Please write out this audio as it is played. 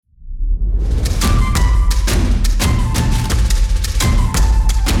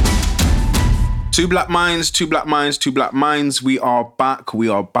Two black minds, two black minds, two black minds. We are back,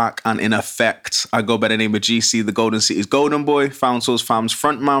 and in effect. I go by the name of GC, the Golden City's Golden Boy, Found Source Fam's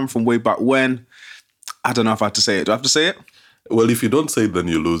frontman from way back when. I don't know if I have to say it. Do I have to say it? Well, if you don't say it, then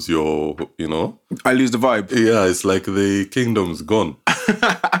you lose your, I lose the vibe. Yeah, it's like the kingdom's gone.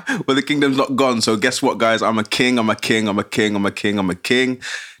 Well, the kingdom's not gone. So guess what, guys? I'm a king.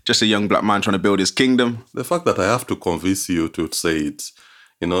 Just a young black man trying to build his kingdom. The fact that I have to convince you to say it,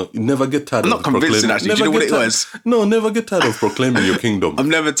 you never get tired of proclaiming. I'm not convincing, actually. Do you know what it was? No, never get tired of proclaiming your kingdom. I'm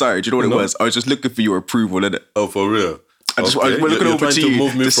never tired. Do you know what it was? I was just looking for your approval, innit? Oh, for real? I was looking over to you to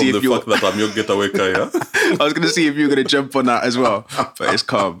move me to from see the if you're... fact that I'm your getaway car, yeah? I was going to see if you were going to jump on that as well, but it's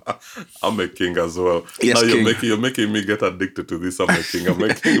calm. I'm a king as well. Yes, now king. You're making me get addicted to this. I'm a king. I'm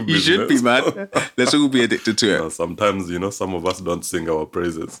a king. You should be, man. Let's all be addicted to it. Sometimes, some of us don't sing our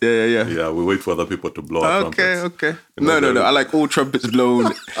praises. Yeah. Yeah, we wait for other people to blow our trumpets. Okay. No. I like all trumpets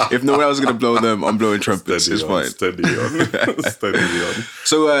blown. If no one else is going to blow them, I'm blowing trumpets. It's fine. Steady on.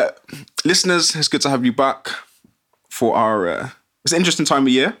 So, listeners, it's good to have you back for our... It's an interesting time of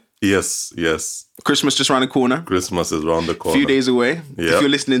year. Yes. Christmas just around the corner. Christmas is around the corner. A few days away. Yep. If you're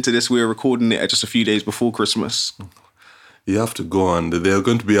listening to this, we're recording it at just a few days before Christmas. You have to go and they're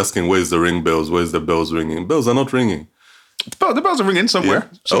going to be asking, where's the ring bells? Where's the bells ringing? Bells are not ringing. The bells are ringing somewhere.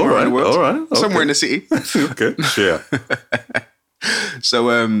 Yeah. Somewhere in the world. All right. Okay. Somewhere in the city. Okay, share.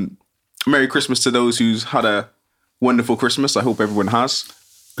 So, Merry Christmas to those who's had a wonderful Christmas. I hope everyone has.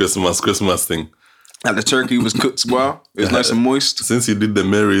 Christmas thing. And the turkey was cooked well. It was nice and moist. Since you did the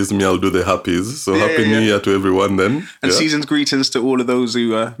merries, me, I'll do the happies. So happy New Year to everyone then. And season's greetings to all of those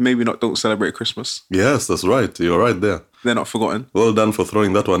who maybe don't celebrate Christmas. Yes, that's right. You're right there. They're not forgotten. Well done for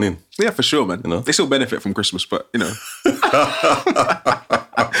throwing that one in. Yeah, for sure, man. They still benefit from Christmas, but,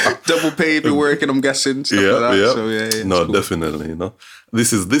 double pay if you're working, I'm guessing. Stuff like that. Yeah. So, yeah. No, cool. Definitely,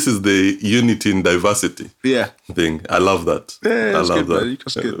 This is the unity in diversity thing. I love that. Yeah, I love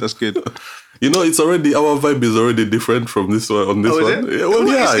that. That's good. It's already, our vibe is already different from this one. On this one. Is it? Yeah, well,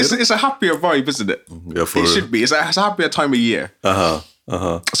 yeah. It's a happier vibe, isn't it? Yeah, for it should be. It's a happier time of year.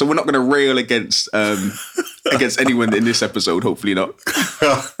 So we're not going to rail against anyone in this episode. Hopefully not.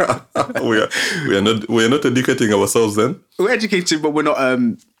 we are not educating ourselves then. We're educating, but we're not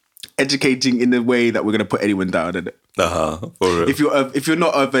educating in the way that we're going to put anyone down. In it. For real. If you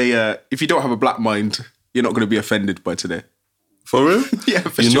don't have a black mind, you're not going to be offended by today. For real? Yeah,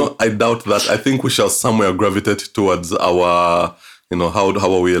 for sure. I doubt that. I think we shall somewhere gravitate towards our,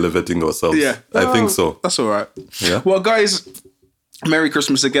 how are we elevating ourselves? Yeah. I think so. That's all right. Yeah. Well, guys, Merry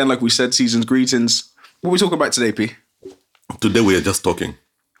Christmas again. Like we said, season's greetings. What are we talking about today, P? Today we are just talking.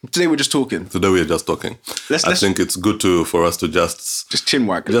 Today we're just talking. I think it's good for us to just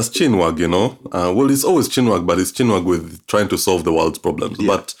chinwag. Just chinwag, Well, it's always chinwag, but it's chinwag with trying to solve the world's problems. Yeah.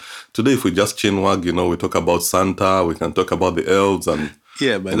 But today, if we just chinwag, we talk about Santa, we can talk about the elves and...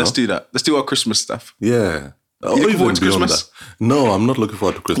 Yeah, man, let's do that. Let's do our Christmas stuff. Yeah. Are you looking forward to Christmas? That. No, I'm not looking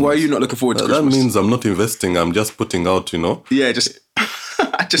forward to Christmas. Why are you not looking forward to Christmas? That means I'm not investing, I'm just putting out, Yeah, just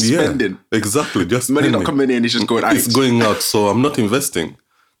spending. Exactly, just money spending. Not coming in, it's just going out. It's going out, so I'm not investing.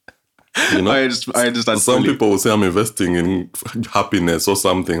 I understand. Some people will say I'm investing in happiness or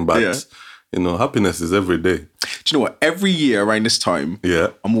something, but happiness is every day. Do you know what? Every year around this time,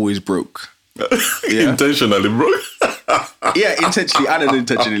 I'm always broke. Intentionally broke? Yeah, intentionally and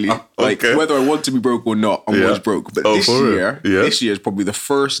unintentionally. Like whether I want to be broke or not, I'm always broke. But this year is probably the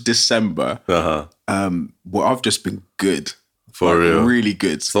first December where I've just been good. For real? Really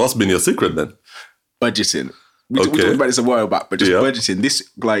good. So what's been your secret then? Budgeting. We talked about this a while back, but just budgeting.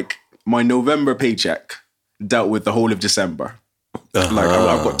 This, my November paycheck dealt with the whole of December.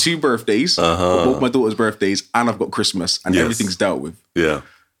 I've got 2 birthdays, both my daughter's birthdays, and I've got Christmas, and everything's dealt with. Yeah.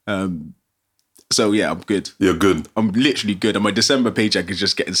 So yeah, I'm good. You're good. I'm literally good, and my December paycheck is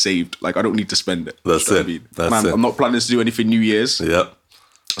just getting saved. I don't need to spend it. That's it. That's it. I'm not planning to do anything New Year's. Yeah.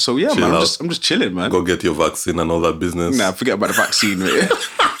 So yeah, man, I'm just chilling, man. Go get your vaccine and all that business. Nah, forget about the vaccine, mate.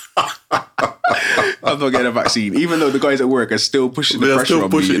 I'm not getting a vaccine, even though the guys at work are still pushing the pressure on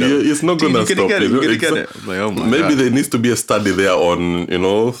me. It's not going to stop. You're going to get it. I'm like, oh my Maybe God. there needs to be a study there on,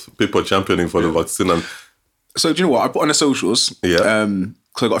 people championing for the vaccine. And so do you know what? I put on the socials. Yeah.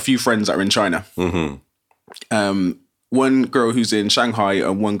 Because I got a few friends that are in China. Mm-hmm. One girl who's in Shanghai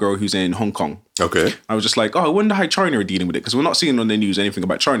and one girl who's in Hong Kong. Okay. I was just like, I wonder how China are dealing with it, because we're not seeing on the news anything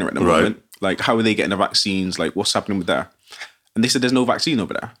about China at the moment. Like, how are they getting the vaccines? Like, what's happening with that? And they said there's no vaccine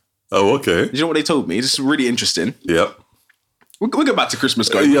over there. Oh, okay. Do you know what they told me? It's really interesting. Yeah. We'll get back to Christmas,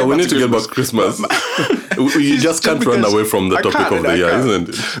 guys. Yeah, we need to get back to Christmas. You just can't run away from the topic of the year, isn't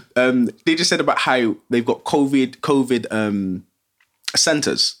it? They just said about how they've got COVID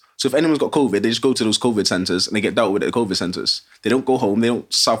centers. So if anyone's got COVID, they just go to those COVID centres and they get dealt with at the COVID centres. They don't go home. They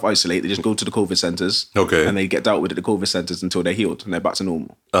don't self-isolate. They just go to the COVID centres. Okay. And they get dealt with at the COVID centres until they're healed and they're back to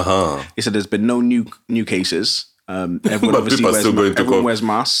normal. He said there's been no new cases. Everyone obviously wears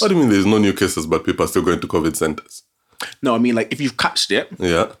masks. What do you mean there's no new cases, but people are still going to COVID centres? No, I mean like if you've catched it.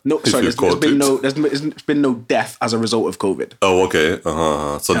 Yeah. No, sorry. There's been no death as a result of COVID. Oh, okay.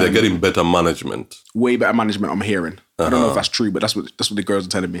 So they're getting better management. Way better management. I'm hearing. I don't know if that's true, but that's what the girls are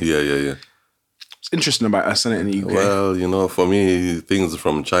telling me. Yeah. It's interesting about us, isn't it, in the UK? Well, for me, things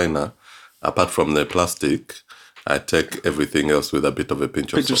from China, apart from the plastic, I take everything else with a bit of a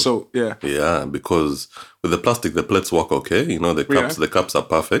pinch of salt. Yeah. Yeah, because with the plastic, the plates work okay. The cups are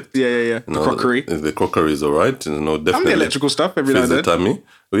perfect. Yeah. The crockery. The crockery is all right. Definitely. And the electrical stuff every now and then. Tummy.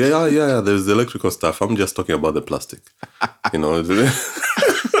 Yeah. There's the electrical stuff. I'm just talking about the plastic.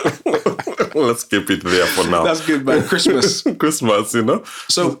 Let's keep it there for now. That's good, man. Christmas. Christmas,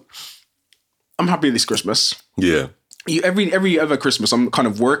 So, I'm happy this Christmas. Yeah. Every other Christmas, I'm kind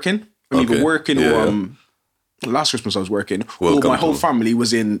of working. I'm either working or... Last Christmas I was working. My whole family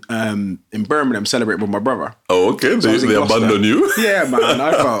was in Birmingham celebrating with my brother. Oh, okay. So they abandoned you? Yeah, man.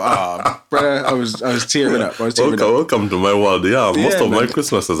 I felt, brother, I was tearing up. Welcome to my world. Yeah, most of my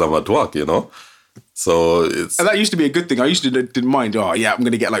Christmases I'm at work, So it's... And that used to be a good thing. I used to didn't mind, I'm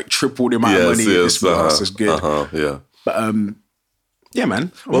going to get like triple the amount of money this month. That's good. Yeah. But, yeah,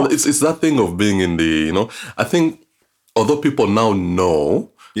 man. Well, it's that thing of being in the, I think, although people now know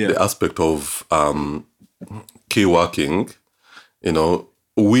the aspect of... key working,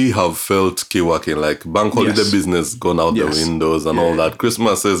 we have felt key working, like bank holiday business gone out the windows and all that.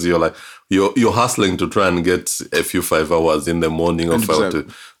 Christmases, you're like, you're hustling to try and get a few 5 hours in the morning or 5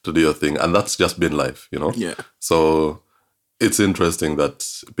 to do your thing. And that's just been life, Yeah. So it's interesting that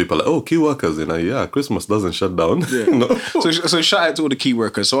people are, key workers, Christmas doesn't shut down. Yeah. So shout out to all the key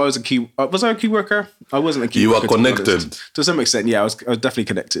workers. So I was was I a key worker? I wasn't a key worker. You were connected. To some extent, yeah, I was definitely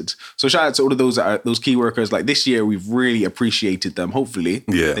connected. So shout out to all of those key workers. Like this year, we've really appreciated them. Hopefully,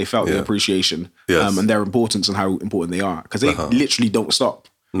 they felt the appreciation and their importance and how important they are. Because they literally don't stop.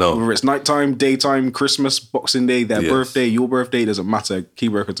 No. Whether it's nighttime, daytime, Christmas, Boxing Day, their birthday, your birthday, doesn't matter. Key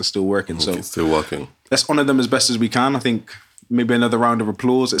workers are still working. So still working. Let's honour them as best as we can. I think maybe another round of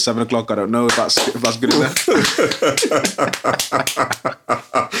applause at 7:00. I don't know if that's good enough.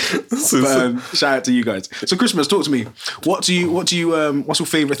 But, shout out to you guys. So Christmas, talk to me. What's your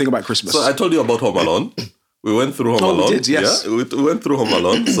favourite thing about Christmas? So I told you about Home Alone. We went through Home Alone. We did, yes. Yeah, we went through Home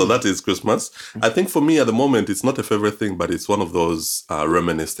Alone. So that is Christmas. I think for me at the moment, it's not a favourite thing, but it's one of those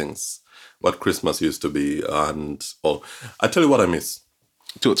reminiscings, what Christmas used to be. And I tell you what I miss.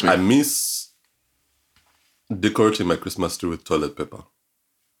 Talk to me. I miss decorating my Christmas tree with toilet paper.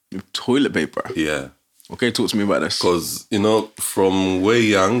 With toilet paper? Yeah. Okay, talk to me about this. Because, from way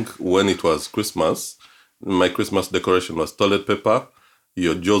young, when it was Christmas, my Christmas decoration was toilet paper.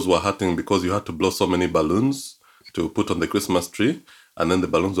 Your jaws were hurting because you had to blow so many balloons to put on the Christmas tree. And then the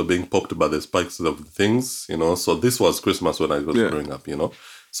balloons were being popped by the spikes of the things, So this was Christmas when I was growing up,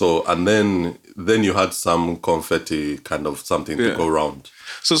 So, and then you had some confetti kind of something to go around.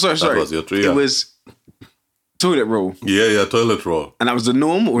 So, sorry. That was your tree. It was toilet roll. Yeah, toilet roll. And that was the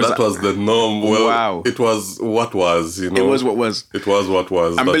norm? Or that was the norm. Well, wow. It was what was, It was what was. It was what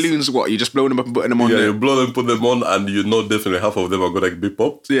was. And balloons, what? You just blow them up and put them on there? Yeah, you blow them, put them on, and definitely half of them are going to be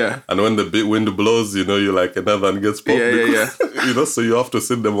popped. Yeah. And when the wind blows, you're like, another one gets popped. Yeah. So you have to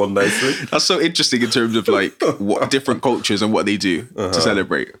sit them on nicely. That's so interesting in terms of like what different cultures and what they do to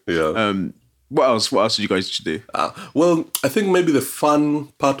celebrate. Yeah. What else did you guys do? Well, I think maybe the fun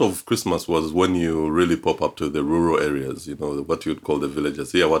part of Christmas was when you really pop up to the rural areas, what you would call the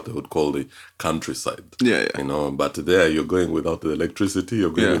villages. Yeah, what they would call the countryside. Yeah. But there you're going without the electricity,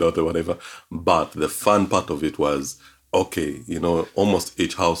 you're going without the whatever. But the fun part of it was, almost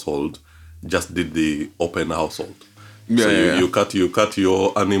each household just did the open household. You cut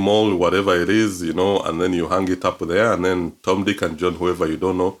your animal, whatever it is, and then you hang it up there, and then Tom, Dick, and John, whoever you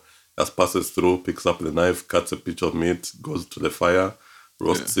don't know, just passes through, picks up the knife, cuts a piece of meat, goes to the fire,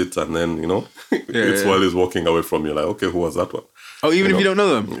 roasts it, and then, it's while he's walking away from you, like, okay, who was that one? Oh, even if you don't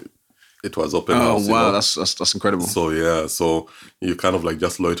know them? It was open house. Oh, wow, that's incredible. So you kind of like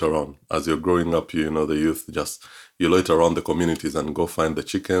just loiter around. As you're growing up, the youth, you loiter around the communities and go find the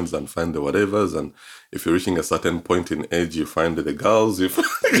chickens and find the whatevers. And if you're reaching a certain point in age, you find the girls.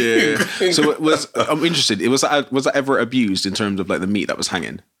 So I'm interested. Was that ever abused in terms of like the meat that was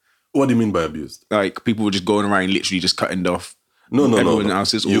hanging? What do you mean by abused? Like people were just going around literally just cutting off. No.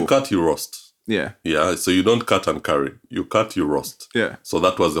 Houses, you cut, you roast. Yeah. Yeah, so you don't cut and carry. You cut, you roast. Yeah. So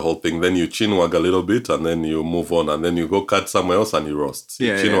that was the whole thing. Then you chinwag a little bit and then you move on. And then you go cut somewhere else and you roast.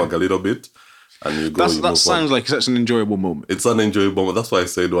 You chinwag a little bit and you go, that sounds like such an enjoyable moment. It's an enjoyable moment. That's why I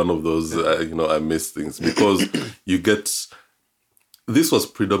said one of those, I miss things. Because you get... This was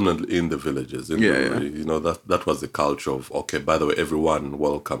predominantly in the villages. You know, that was the culture of, okay, by the way, everyone,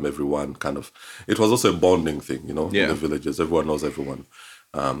 welcome, everyone, kind of. It was also a bonding thing, in the villages. Everyone knows everyone.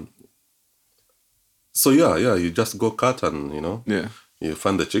 So you just go cut and, you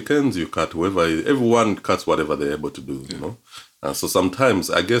find the chickens, you cut whoever, everyone cuts whatever they're able to do, you know. And so sometimes,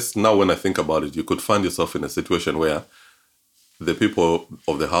 I guess now when I think about it, you could find yourself in a situation where the people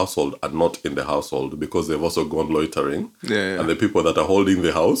of the household are not in the household because they've also gone loitering. And the people that are holding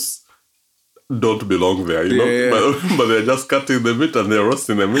the house don't belong there, but they're just cutting the meat and they're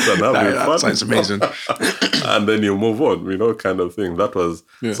roasting the meat and having fun. That sounds amazing. And then you move on, kind of thing. That was,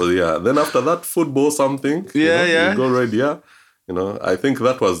 Then after that, football something. You go right, I think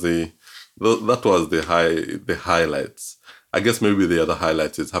that was the highlights. I guess maybe the other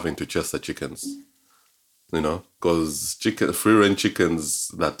highlights is having to chase the chickens. Because free-range chickens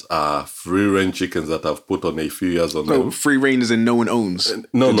that have put on a few years on them. Free range is in no one owns.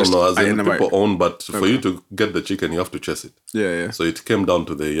 No. As in people own, but for you to get the chicken, you have to chase it. Yeah. So it came down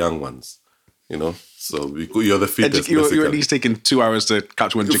to the young ones, So you're the fittest. You're at least taking 2 hours to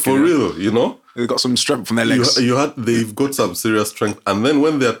catch one chicken. For real, They've got some strength from their legs. They've got some serious strength. And then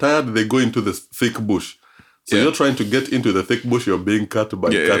when they're tired, they go into the thick bush. So you're trying to get into the thick bush, you're being cut by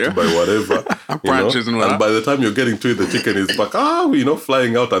whatever. Branches and all that. And by the time you're getting to it, the chicken is back,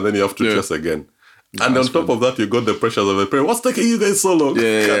 flying out, and then you have to chase again. And on top of that, you got the pressures of the parent. What's taking you guys so long?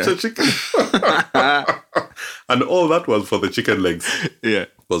 Catch a chicken. And all that was for the chicken legs. Yeah.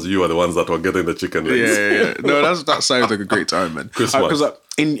 Because you were the ones that were getting the chicken legs. Yeah. No, that sounds like a great time, man. Because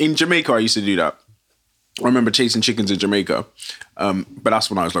in Jamaica, I used to do that. I remember chasing chickens in Jamaica. But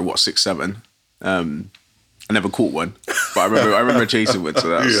that's when I was like, 6, 7. I never caught one, but I remember chasing one, so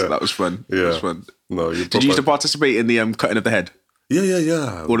that was fun. Yeah. That was fun. No, Did you used to participate in the cutting of the head?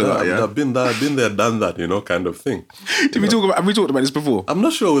 Yeah. All of that, yeah. I've been there, done that, kind of thing. Have we talked about this before? I'm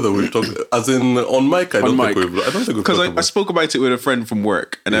not sure whether we've talked, as in on mic. I don't think we've talked about it. Because I spoke about it with a friend from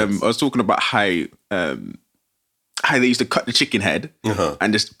work, and I was talking about how they used to cut the chicken head,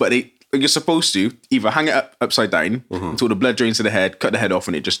 but you're supposed to either hang it upside down until the blood drains to the head, cut the head off,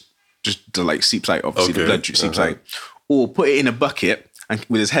 and it just like seeps out. Obviously, the blood seeps out, or put it in a bucket and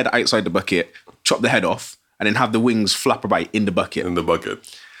with his head outside the bucket, chop the head off, and then have the wings flap about in the bucket.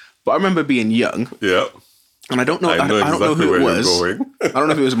 But I remember being young. Yeah. And I don't know. I don't know who it was. I don't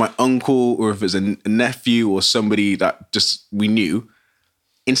know if it was my uncle or if it was a nephew or somebody that just we knew.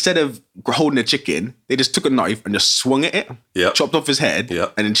 Instead of holding a chicken, they just took a knife and just swung at it. Chopped off his head.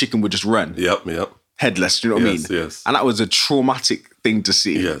 And then chicken would just run. Yep. Headless, you know what I mean? Yes. And that was a traumatic thing to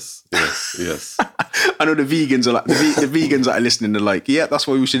see. Yes. I know the vegans are like the vegans that are listening are like, yeah, that's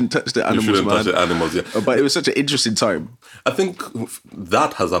why we shouldn't touch the animals. You shouldn't touch the animals, yeah. But it was such an interesting time. I think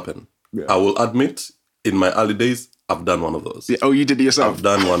that has happened. Yeah. I will admit, in my early days, I've done one of those. Yeah. Oh, you did it yourself? I've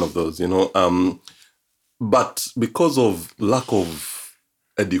done one of those, but because of lack of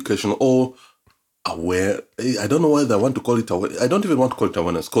education or aware, I don't know whether I want to call it awareness. I don't even want to call it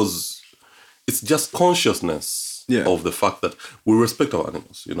awareness because it's just consciousness of the fact that we respect our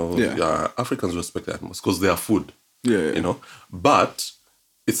animals. Africans respect animals because they are food. But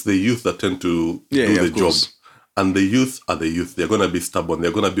it's the youth that tend to do the job. And the youth are the youth. They're going to be stubborn.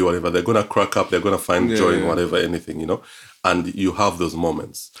 They're going to be whatever. They're going to crack up. They're going to find joy in whatever, anything, And you have those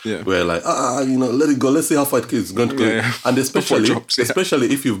moments where like, let it go. Let's see how far it's going to go. And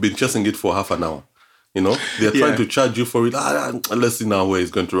especially if you've been chasing it for half an hour. They're trying to charge you for it. Let's see now where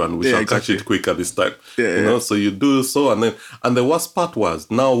it's going to run. We shall catch it quicker this time. So you do so, and the worst part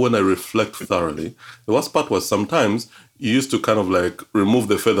was, now when I reflect thoroughly, the worst part was sometimes you used to kind of like remove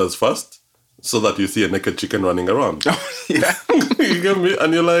the feathers first so that you see a naked chicken running around. You get me?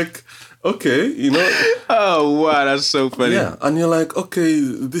 And you're like, okay, Oh wow, that's so funny. Yeah, and you're like, okay,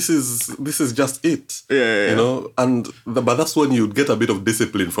 this is just it. But that's when you get a bit of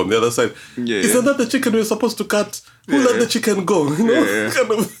discipline from the other side. Isn't that the chicken we're supposed to cut? Who let the chicken go?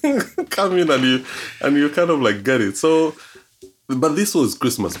 Kind of come in and you kind of like get it. So, but this was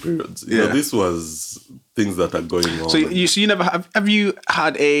Christmas periods. This was things that are going on. So you never have you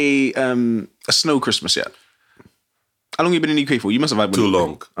had a snow Christmas yet? How long have you been in the UK for? You must have had one. Too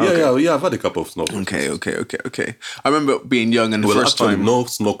long. Okay. Yeah, I've had a couple of snow Christmas. Okay. I remember being young and the first time... no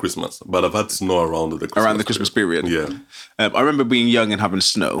snow Christmas, but I've had snow around the Christmas period. Yeah. I remember being young and having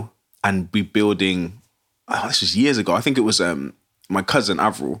snow and be building... this was years ago. I think it was my cousin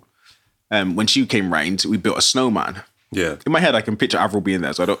Avril. when she came round, we built a snowman. Yeah. In my head, I can picture Avril being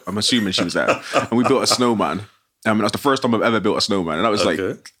there, so I'm assuming she was there. And we built a snowman. And that's the first time I've ever built a snowman, and that was like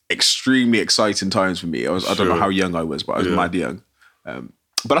extremely exciting times for me. I don't know how young I was, but I was mad young.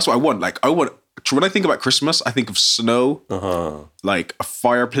 But that's what I want. Like when I think about Christmas, I think of snow, like a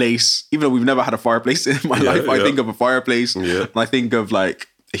fireplace. Even though we've never had a fireplace in my life, I think of a fireplace. Yeah. And I think of like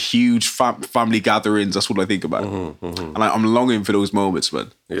a huge family gatherings. That's what I think about. And I'm longing for those moments,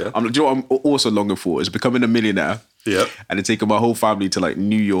 man. Yeah. Do you know what I'm also longing for is becoming a millionaire. Yeah. And then taking my whole family to like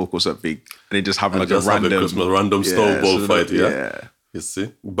New York or something, and then just having like a random snowball fight. Yeah. You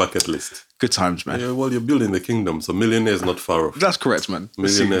see, bucket list. Good times, man. Yeah, well, you're building the kingdom, so millionaire is not far off. That's correct, man.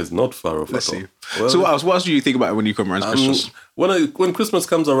 Millionaire is not far off. Let's see. Well, so what else do you think about when you come around Christmas? When Christmas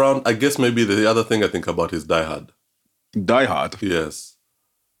comes around, I guess maybe the other thing I think about is Die Hard. Die Hard? Yes.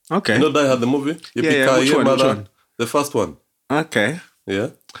 Okay. You know Die Hard, the movie? Which one? The first one. Okay. Yeah.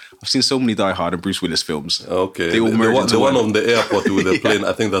 I've seen so many Die Hard and Bruce Willis films. Okay. They all the one on the airport with the plane,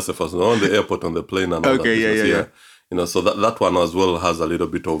 I think that's the first one. On the airport on the plane and all that. Yeah. You know, so that one as well has a little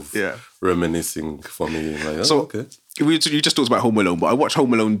bit of reminiscing for me. Like, okay. You just talked about Home Alone, but I watched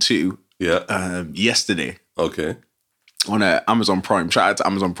Home Alone 2 yesterday. Okay. On Amazon Prime. Shout out to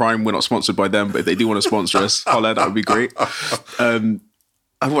Amazon Prime. We're not sponsored by them, but if they do want to sponsor us, holla, that would be great.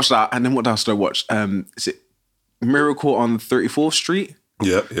 I watched that, and then what else did I watch? Is it Miracle on 34th Street?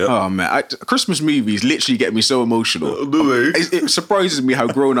 Yeah. Oh man, Christmas movies literally get me so emotional. Do they? It surprises me how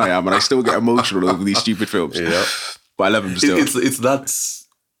grown I am, and I still get emotional over these stupid films. Yeah, but I love them still. It's that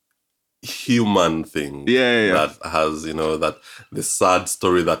human thing. Yeah. That has that the sad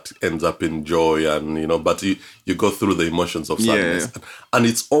story that ends up in joy, and but you go through the emotions of sadness, and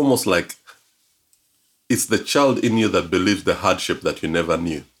it's almost like it's the child in you that believes the hardship that you never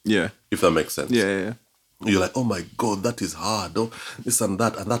knew. Yeah, if that makes sense. Yeah. You're like, oh my God, that is hard. Oh, this and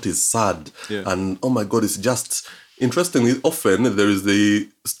that is sad. Yeah. And oh my God, it's just interestingly, often there is the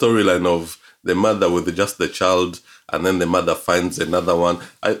storyline of the mother with just the child, and then the mother finds another one.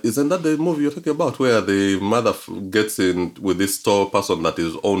 Isn't that the movie you're talking about, where the mother gets in with this store person that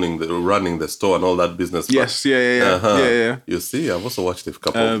is running the store and all that business? Yes, yeah. You see, I've also watched a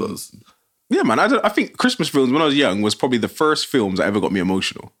couple of those. Yeah, man. I think Christmas films when I was young was probably the first films that ever got me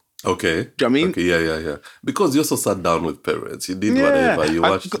emotional. Okay. Do you know what I mean? Okay, yeah. Because you also sat down with parents. You did whatever you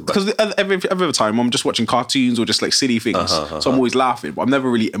watched. Because every time I'm just watching cartoons or just like silly things. So I'm always laughing, but I'm never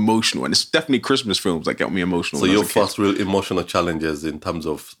really emotional. And it's definitely Christmas films that get me emotional. So your first real emotional challenges in terms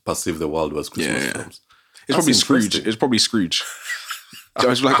of perceive the world was Christmas films. It's probably Scrooge. It's probably Scrooge. I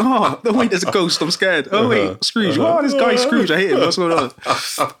was like, oh, wait, there's a ghost. I'm scared. Oh, wait, Scrooge. Oh, this guy Scrooge. I hate him. What's going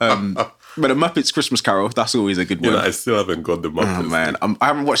on? But the Muppets Christmas Carol, that's always a good one. I still haven't got the Muppets. Oh, man. I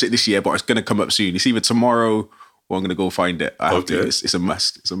haven't watched it this year, but it's going to come up soon. It's either tomorrow or I'm going to go find it. I have to. It's a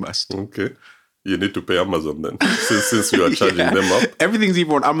must. It's a must. Okay. You need to pay Amazon then, since you are charging them up. Everything's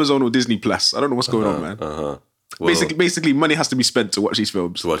either on Amazon or Disney Plus. I don't know what's going on, man. Well, basically, money has to be spent to watch these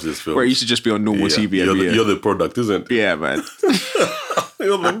films. Where it used to just be on normal TV every year. You're the product, isn't it? Yeah, man.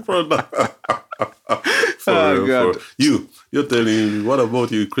 You're the product. God. You're telling me, what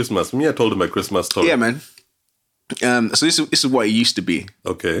about you, Christmas? Me, I told you my Christmas story. Yeah, man. So this is what it used to be.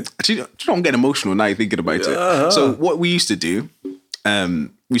 Okay. Actually, I'm getting emotional now thinking about it. So what we used to do, we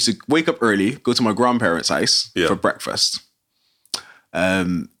used to wake up early, go to my grandparents' house for breakfast.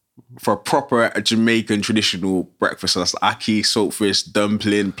 For a proper Jamaican traditional breakfast. So that's ackee, saltfish,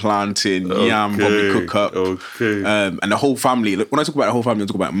 dumpling, plantain, yam, probably cook up. Okay. And the whole family. When I talk about the whole family, I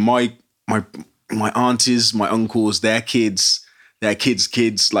talk about my aunties, my uncles, their kids,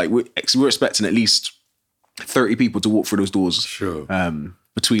 kids. Like we're expecting at least 30 people to walk through those doors. Sure.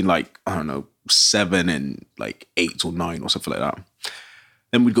 Between 7 and 8 or 9 or something like that.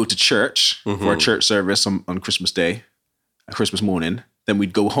 Then we'd go to church for a church service on Christmas Day, Christmas morning. Then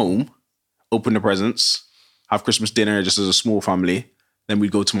we'd go home, open the presents, have Christmas dinner just as a small family. Then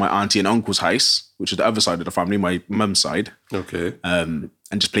we'd go to my auntie and uncle's house, which is the other side of the family, my mum's side. Okay. And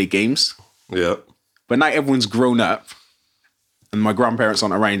just play games. Yeah. But now everyone's grown up and my grandparents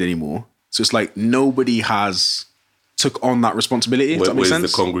aren't around anymore. So it's like nobody has took on that responsibility. Does that make sense?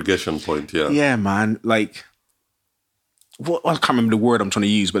 Where's the congregation point? Yeah. Yeah, man. I can't remember the word I'm trying to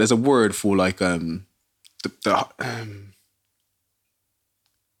use, but there's a word for the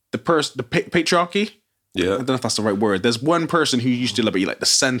patriarchy. Yeah. I don't know if that's the right word. There's one person who used to be the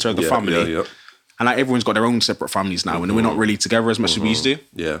center of the family. Yeah. And everyone's got their own separate families now, and we're not really together as much as we used to.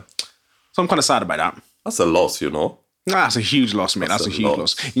 Yeah. So I'm kind of sad about that. That's a loss, That's a huge loss, mate. That's a huge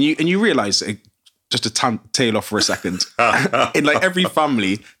loss. And you realize just to tail off for a second. In like every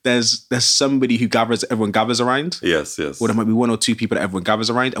family, there's somebody who everyone gathers around. Yes. Or there might be one or two people that everyone gathers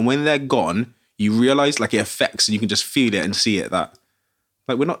around. And when they're gone, you realize like it affects, and you can just feel it and see it, that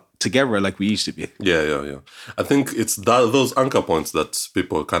like we're not together like we used to be. Yeah. I think it's those anchor points that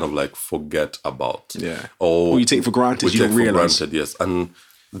people kind of like forget about. Yeah. Or you take for granted, you don't realize. For granted, yes. And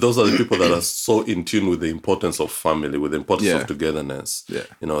those are the people that are so in tune with the importance of family, with the importance of togetherness. Yeah.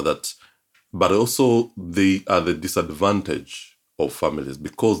 You know, that, but also they are the disadvantage of families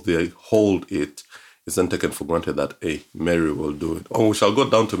because they hold it. It's then taken for granted that, hey, Mary will do it. Oh, we shall go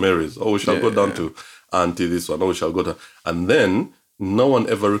down to Mary's. Oh, we shall go down to Auntie this one. Oh, we shall go to... And then no one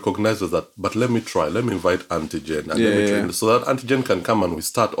ever recognizes that, but let me try. Let me invite Auntie Jane. And so that Auntie Jane can come and we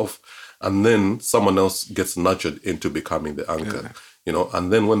start off, and then someone else gets nurtured into becoming the anchor. Yeah. You know,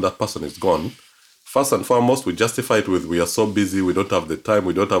 and then when that person is gone, first and foremost, we justify it with, we are so busy, we don't have the time,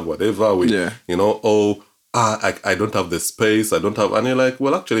 we don't have whatever. You know, I don't have the space, I don't have... And you're like,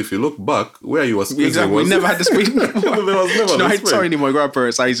 well, actually, if you look back, where you were squeezing exactly. We never had the space. There was never how tiny my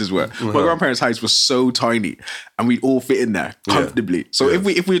grandparents' houses were? My grandparents' house was so tiny, and we'd all fit in there comfortably. So if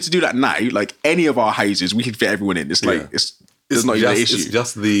we were to do that now, like any of our houses, we could fit everyone in. It's like, it's not even an issue. It's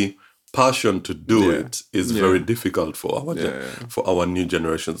just the passion to do it is very difficult for our new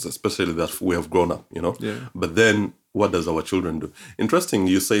generations, especially that we have grown up, you know. But then what does our children do? Interesting,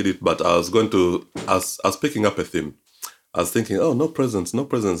 you said it, but I was picking up a theme. I was thinking, oh, no presents,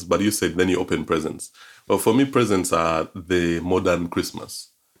 but you said then you open presents. Well, for me, presents are the modern Christmas.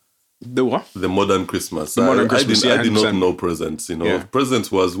 The what? The modern Christmas. The modern Christmas, I did not know presents, you know. Yeah. Presents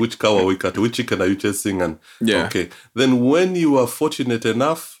was which cow are we cutting, which chicken are you chasing, and okay. Then when you are fortunate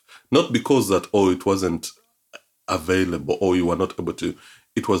enough, not because that, it wasn't available or you were not able to,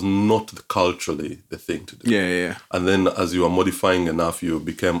 it was not culturally the thing to do. Yeah. And then as you are modifying enough, you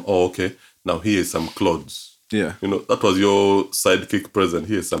became, okay, now here is some clothes. Yeah. You know, that was your sidekick present.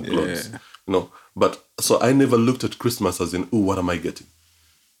 Here's some clothes. Yeah. You know, but so I never looked at Christmas as in, what am I getting?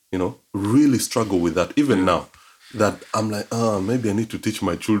 You know, really struggle with that. Even now, that I'm like, maybe I need to teach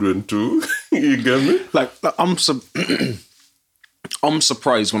my children too. You get me? Like I'm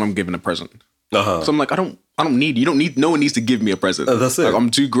surprised when I'm given a present. So I'm like, I don't need, no one needs to give me a present. That's it. Like, I'm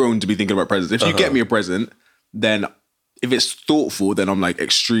too grown to be thinking about presents. If you get me a present, then if it's thoughtful, then I'm like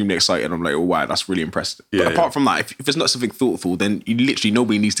extremely excited. I'm like, oh wow, that's really impressive. But apart from that, if it's not something thoughtful, then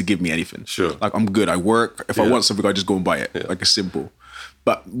nobody needs to give me anything. Sure. Like I'm good. I work. If I want something, I just go and buy it. Like it's simple.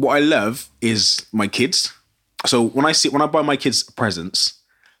 But what I love is my kids. So when I buy my kids presents,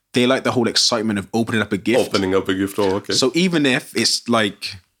 they like the whole excitement of opening up a gift. Oh, okay. So even if it's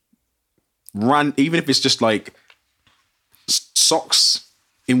like even if it's just like socks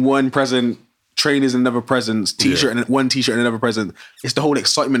in one present, trainers in another present, t-shirt and one t-shirt in another present, it's the whole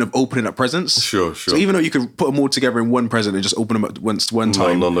excitement of opening up presents. Sure. So even though you can put them all together in one present and just open them at one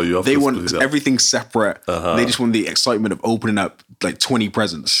time, no, you have they want everything separate. They just want the excitement of opening up like 20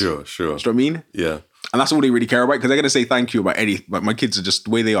 presents. Sure. Do you know what I mean? Yeah. And that's all they really care about, because they're going to say thank you about anything. Like my kids are just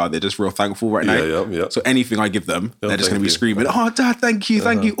the way they are. They're just real thankful right now. Yeah. So anything I give them, they're just going to be screaming, "Oh, Dad, thank you.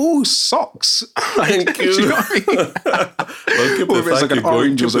 Oh, socks. Thank you." Do you know what I mean? Well, keep the like an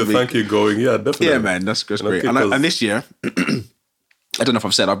orange or something. Thank you going. Yeah, definitely. Yeah, man, that's great. And this year, I don't know if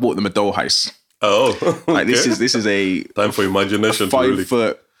I've said, I bought them a doll house. Oh, okay. Like this is a time for imagination. 5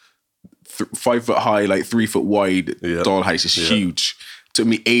 foot high, like 3 foot wide doll house. It's huge. Took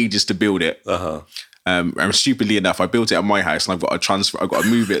me ages to build it. And stupidly enough, I built it at my house and I've got to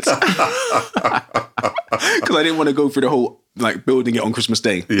move it. Because I didn't want to go through the whole, like, building it on Christmas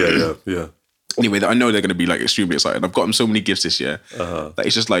Day. Yeah. Anyway, I know they're going to be, like, extremely excited. I've got them so many gifts this year that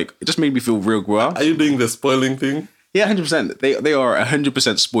it's just, like, it just made me feel real grown. Are you doing the spoiling thing? Yeah, 100%. They are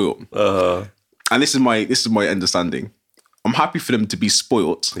 100% spoiled. And this is my understanding. I'm happy for them to be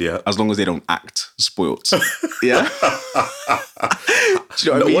spoilt, as long as they don't act spoilt. Yeah. Do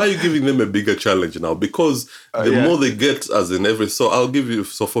you know what I mean? Why are you giving them a bigger challenge now? Because the more they get, as in every... So I'll give you...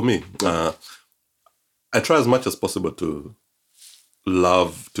 So for me, I try as much as possible to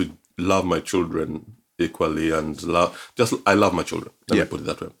love my children equally and I love my children. Let me put it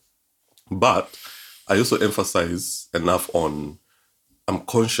that way. But I also emphasize enough on... I'm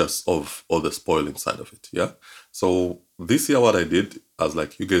conscious of all the spoiling side of it, yeah? So this year what I did, I was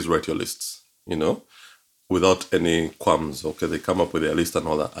like, you guys write your lists, you know, without any qualms. Okay, they come up with their list and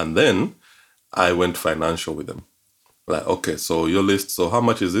all that. And then I went financial with them. Like, okay, so your list, so how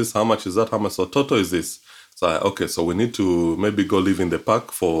much is this? How much is that? How much? So total is this. So so we need to maybe go live in the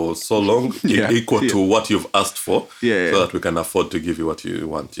park for so long, equal to what you've asked for, so that we can afford to give you what you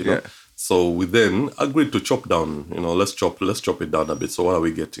want, you know? So we then agreed to chop down, let's chop it down a bit. So what are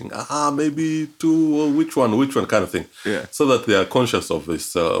we getting? Maybe 2, or which one kind of thing. Yeah. So that they are conscious of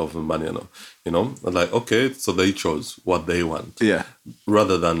this, of the money, like, okay, so they chose what they want. Yeah.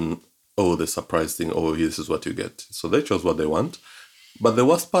 Rather than, the surprise thing, this is what you get. So they chose what they want. But the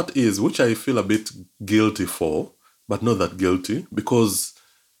worst part is, which I feel a bit guilty for, but not that guilty, because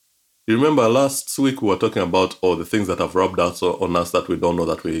you remember last week we were talking about the things that have rubbed out on us that we don't know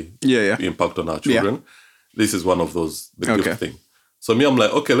that we impact on our children. Yeah. This is one of those, the gift thing. So me, I'm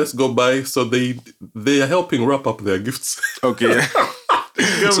like, okay, let's go buy. So they are helping wrap up their gifts. Okay.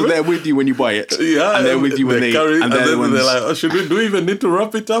 So they're with you when you buy it. Yeah. And they're with you when they carry, and then they're like, do we even need to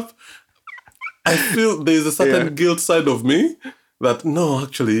wrap it up? I feel there's a certain guilt side of me that, no,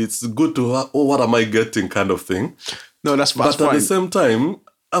 actually, it's good to, what am I getting kind of thing. No, that's fine. But at the same time,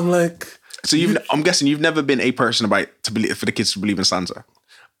 I'm like... So I'm guessing you've never been a person for the kids to believe in Santa.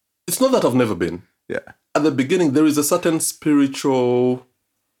 It's not that I've never been. Yeah. At the beginning, there is a certain spiritual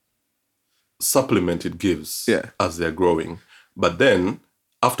supplement it gives as they're growing. But then,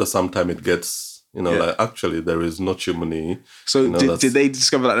 after some time, it gets, like, actually, there is no chimney. So did they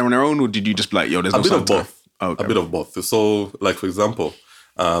discover that on their own, or did you just be like, there's no Santa? A bit of both. Oh, okay. A bit of both. So, like, for example,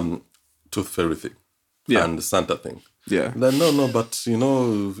 Tooth Fairy thing and the Santa thing. Yeah. Then no, but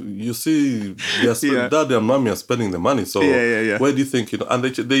you see, Dad and Mommy are spending the money. So where do you think, and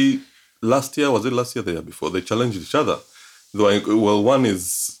they last year, was it last year, the year before, they challenged each other. Well, one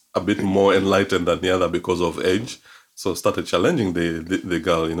is a bit more enlightened than the other because of age. So started challenging the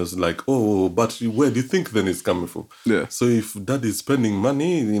girl, it's like, but where do you think then it's coming from? Yeah. So if Dad is spending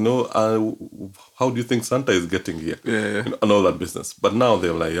money, how do you think Santa is getting here? Yeah. And all that business. But now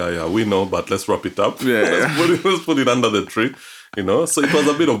they're like, we know, but let's wrap it up. Yeah. Let's put it under the tree. So it was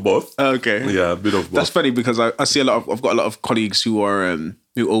a bit of both. Okay. Yeah, a bit of both. That's funny because I see I've got a lot of colleagues who are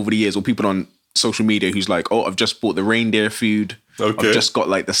who over the years, or people on social media who's like, I've just bought the reindeer food. Okay. I've just got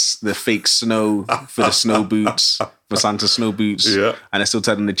like the fake snow for the snow boots, for Santa's snow boots. Yeah. And I still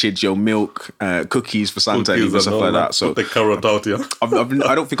telling the kids, milk, cookies for Santa and stuff like that. So put the carrot out, yeah.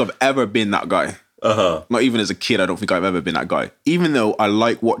 I don't think I've ever been that guy. Uh-huh. Not even as a kid, I don't think I've ever been that guy. Even though I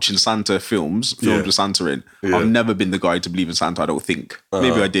like watching Santa films with Santa in, I've never been the guy to believe in Santa, I don't think.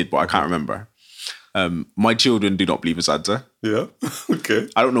 Maybe I did, but I can't remember. My children do not believe in Santa. Yeah. Okay.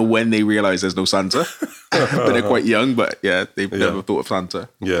 I don't know when they realize there's no Santa, but they're quite young. But they've never thought of Santa.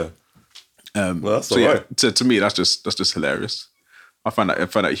 Yeah. That's so all right. To me, that's just hilarious. I find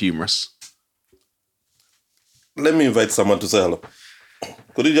that humorous. Let me invite someone to say hello.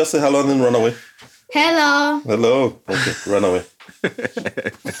 Could you just say hello and then run away? Hello. Hello. Okay, run away.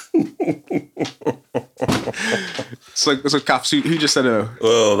 So Kath, who just said hello?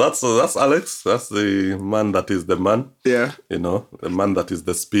 Well, that's Alex. That's the man that is the man. Yeah. The man that is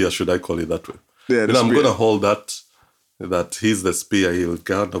the spear, should I call it that way? Yeah, I'm going to hold that he's the spear. He'll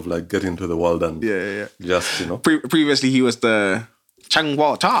kind of like get into the world and just, Previously, he was the Chang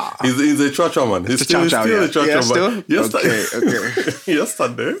Wa Ta. He's a Cha-Cha man. He's still a Cha-Cha man.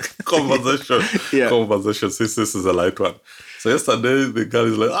 Yesterday, conversation, since this is a light one. So yesterday, the girl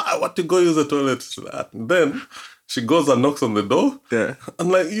is like, I want to go use the toilet. And then she goes and knocks on the door. Yeah. I'm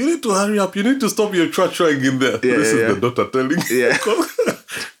like, you need to hurry up. You need to stop your Cha-Chaing in there. Yeah, this is the daughter telling. Yeah.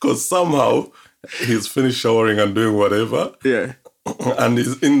 Because somehow he's finished showering and doing whatever. Yeah. And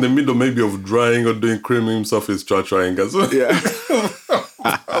he's in the middle maybe of drying or doing creaming himself, he's Cha-Chaing as well. Yeah.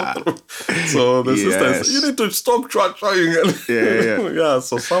 So the sister says, you need to stop Cha-Chaing. Yeah.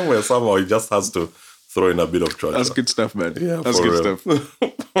 So somehow he just has to throw in a bit of Cha-Cha. That's good stuff, man. Yeah, that's good real. stuff.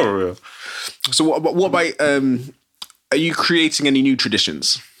 For real. So what about, are you creating any new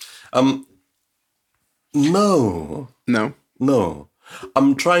traditions? No. No?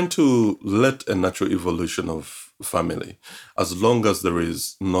 I'm trying to let a natural evolution of family, as long as there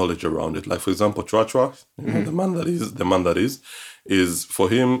is knowledge around it. Like, for example, Chua, the man that is for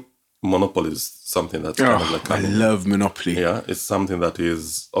him, Monopoly is something that's kind of like... I love Monopoly. Yeah, it's something that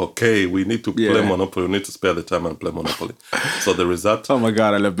is, okay, we need to play Monopoly, we need to spare the time and play Monopoly. So there is that. Oh my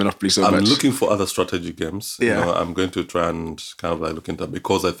God, I love Monopoly so much. I'm looking for other strategy games. Yeah. I'm going to try and kind of like look into that,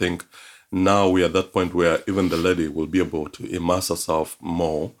 because I think now we're at that point where even the lady will be able to immerse herself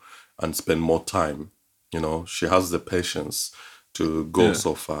more and spend more time. She has the patience to go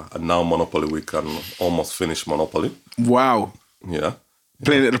so far. And now Monopoly, we can almost finish Monopoly. Wow. Yeah.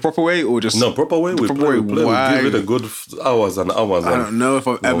 Playing it the proper way or just... No, proper way. We play, wow. we give it a good hours and hours. I don't know if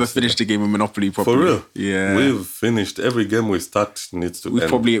I've ever finished a game of Monopoly properly. For real? Yeah. We've finished every game we start needs to end.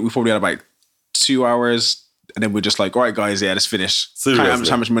 We probably had about 2 hours, and then we're just like, all right, guys, let's finish. Seriously?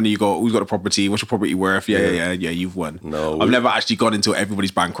 How much money you got? Who's got a property? What's your property worth? Yeah, you've won. No. I've never actually gone until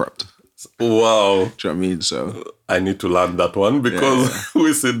everybody's bankrupt. Wow. Do you know what I mean? So I need to learn that one because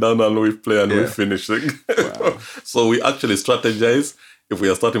we sit down and we play and we finish it. Wow. So we actually strategize. If we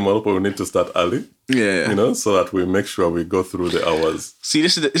are starting Monopoly, we need to start early. Yeah. You know, so that we make sure we go through the hours. See,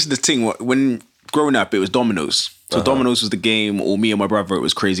 this is the thing. When growing up, it was dominoes. So dominoes was the game, or me and my brother, it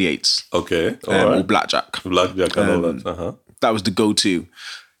was Crazy Eights. Okay. Or blackjack. Blackjack and all that. That was the go-to.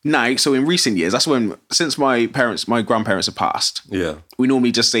 Now, so in recent years, that's when, since my grandparents have passed, we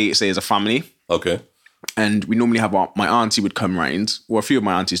normally just say as a family. Okay. And we normally have my auntie would come round, or a few of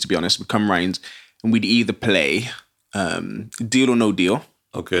my aunties, to be honest, would come round, and we'd either play Deal or No Deal.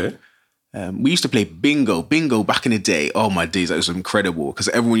 Okay. We used to play bingo back in the day. Oh my days, that was incredible because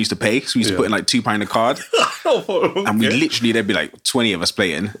everyone used to pay. So we used to put in like £2 a card, and we literally there'd be like 20 of us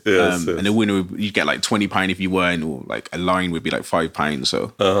playing. And the winner you'd get like £20 if you won, or like a line would be like £5.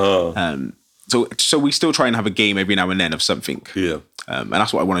 So so we still try and have a game every now and then of something. Yeah, and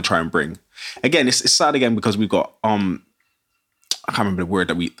that's what I want to try and bring. Again, it's sad again because we've got I can't remember the word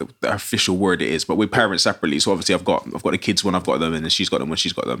the official word it is, but we're parents separately. So obviously I've got the kids when I've got them, and then she's got them when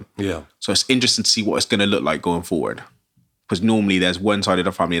she's got them. Yeah. So it's interesting to see what it's going to look like going forward. Because normally there's one side of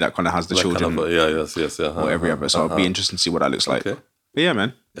the family that kind of has the children. Or every other. So it'll be interesting to see what that looks like. Okay. But yeah,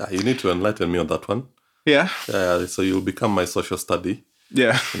 man. Yeah, you need to enlighten me on that one. Yeah. Yeah. So you'll become my social study.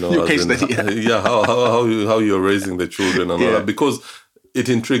 Yeah. You know, your case study. Yeah. How you're raising the children and all that, because it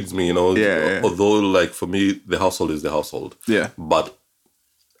intrigues me. You know. Yeah. Although, like for me, the household is the household. Yeah. But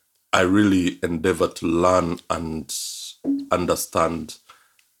I really endeavor to learn and understand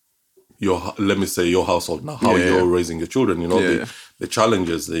your household now, how you're raising your children, you know, the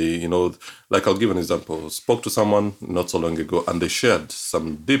challenges, like I'll give an example. Spoke to someone not so long ago and they shared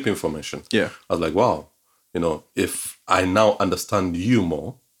some deep information. Yeah. I was like, wow, you know, if I now understand you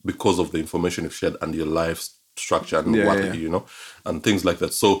more because of the information you've shared and your life structure and you know, and things like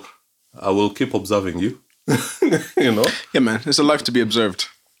that. So I will keep observing you, you know. Yeah, man. It's a life to be observed.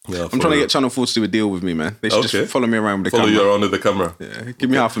 Yeah, I'm trying to get Channel 4 to do a deal with me, man. They should just follow me around with the camera. Follow you around with the camera. Yeah,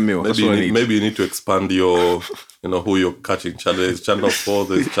 give me $500,000. That's what I need. Maybe you need to expand your, you know, who you're catching. There's Channel 4,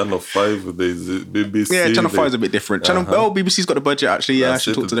 there's Channel 5, there's BBC. Yeah, Channel 5 is a bit different. BBC's got the budget, actually. Yeah, I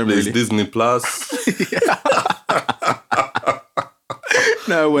should talk to them, there's really. Disney Plus.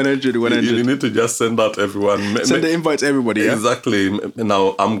 No, 100. You need to just send out everyone. Send the invite to everybody, yeah? Exactly.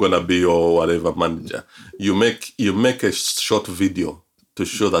 Now, I'm going to be your whatever manager. You make a short video to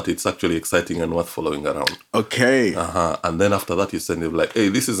show that it's actually exciting and worth following around. Okay. And then after that, you send it like, hey,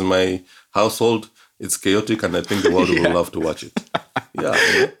 this is my household. It's chaotic, and I think the world will love to watch it.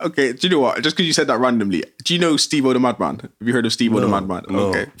 Yeah. Okay. Do you know what? Just because you said that randomly, do you know Steve-O the Madman? Have you heard of Steve-O the Madman? No.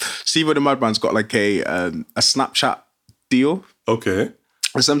 Okay. Steve-O the Madman's got like a Snapchat deal. Okay.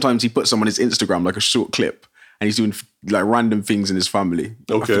 And sometimes he puts on his Instagram like a short clip, and he's doing like random things in his family.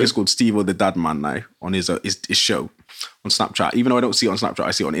 Okay. I think it's called Steve-O the Dad Man now on his show on Snapchat. Even though I don't see it on Snapchat,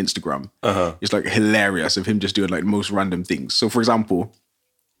 I see it on Instagram. It's like hilarious of him just doing like most random things. So for example,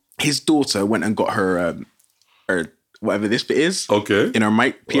 his daughter went and got her whatever this bit is. Okay. In her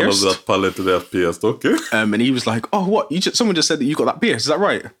mic pierced. One of that palette they have pierced. Okay. And he was like, "Oh, what? Someone just said that you got that pierced. Is that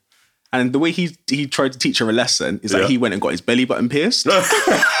right?" And the way he tried to teach her a lesson is that he went and got his belly button pierced.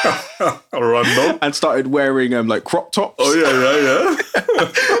 Random. And started wearing like crop tops. Oh, yeah.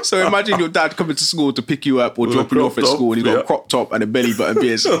 So imagine your dad coming to school to pick you up or dropping you off at school, and he's got a crop top and a belly button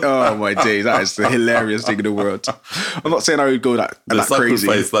pierced. Oh my days, that is the hilarious thing in the world. I'm not saying I would go that crazy. The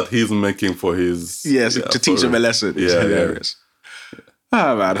sacrifice that he's making for his... to teach him a lesson is hilarious.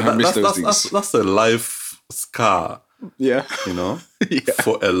 Ah, man, I miss those things. That's a life scar. Yeah. You know?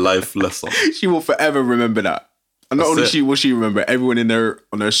 For a life lesson. She will forever remember that. And not only will she remember, everyone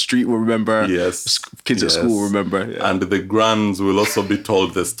on her street will remember. Yes. Kids at school will remember. Yeah. And the grands will also be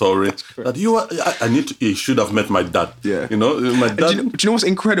told the story that you should have met my dad. Yeah. You know, my dad. Do you know what's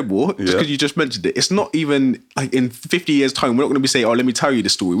incredible? Just because you just mentioned it, it's not even like in 50 years' time, we're not going to be saying, "Oh, let me tell you the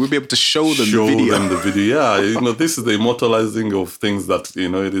story." We'll be able to show them the video. Yeah. You know, this is the immortalizing of things that, you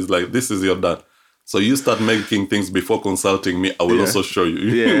know, it is like, this is your dad. So you start making things before consulting me. I will also show you,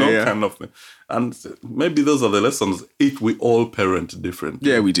 you know, kind of thing. And maybe those are the lessons. We all parent different.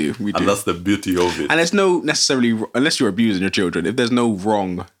 Yeah, we do. And that's the beauty of it. And there's no necessarily, unless you're abusing your children, if there's no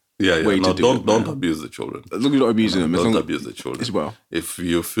wrong way to do it. Don't abuse the children. As long as you're not abusing them. Don't abuse the children. As well. If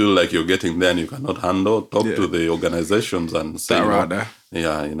you feel like you're getting there and you cannot handle, talk to the organizations and say,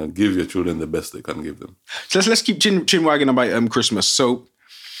 yeah, you know, give your children the best they can give them. So let's keep chin wagging about Christmas. So,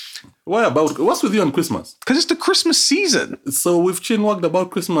 what's with you on Christmas? Because it's the Christmas season. So we've chin-wagged about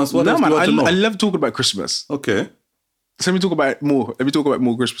Christmas. What else do you want to know? I love talking about Christmas. Okay. So let me talk about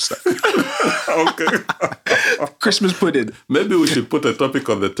more Christmas stuff. Okay. Christmas pudding. Maybe we should put a topic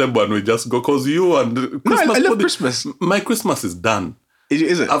on the table and we just go, because you and Christmas I love pudding, Christmas. My Christmas is done.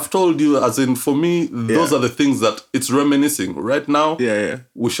 Is it? I've told you, as in, for me, those are the things that it's reminiscing. Right now,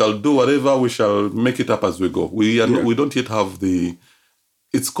 we shall do whatever, we shall make it up as we go. We don't yet have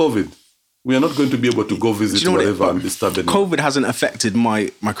it's COVID. We are not going to be able to go visit whatever and disturb anyone. COVID hasn't affected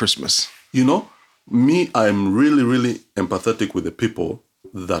my Christmas. You know, me, I'm really, really empathetic with the people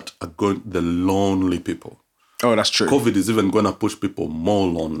that are the lonely people. Oh, that's true. COVID is even going to push people more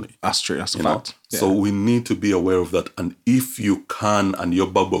lonely. That's true. That's a fact. Yeah. So we need to be aware of that. And if you can, and your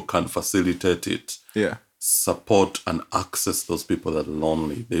bubble can facilitate it, support and access those people that are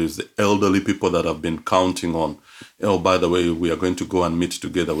lonely. There's the elderly people that have been counting on, oh, by the way, we are going to go and meet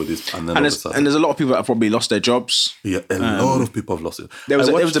together with this. And then there's a lot of people that have probably lost their jobs. Yeah, a lot of people have lost it.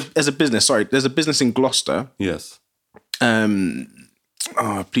 There's a business in Gloucester. Yes.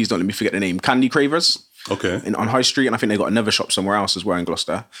 Please don't let me forget the name. Candy Cravers. Okay. On High Street, and I think they got another shop somewhere else as well in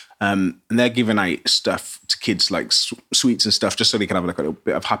Gloucester. And they're giving out stuff to kids, like sweets and stuff, just so they can have like a little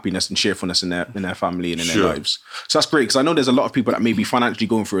bit of happiness and cheerfulness in their family and in their lives. So that's great, because I know there's a lot of people that may be financially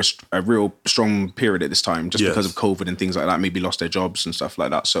going through a real strong period at this time, just because of COVID and things like that, maybe lost their jobs and stuff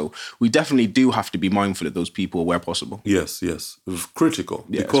like that. So we definitely do have to be mindful of those people where possible. Yes. Critical.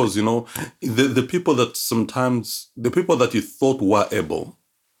 Because, you know, the people that you thought were able,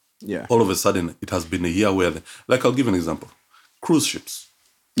 all of a sudden, it has been a year where, like, I'll give an example. Cruise ships.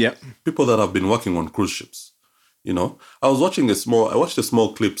 Yeah. People that have been working on cruise ships. You know, I watched a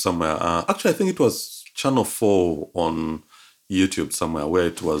small clip somewhere. Actually, I think it was Channel 4 on YouTube somewhere, where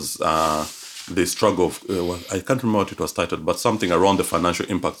it was the struggle of, I can't remember what it was titled, but something around the financial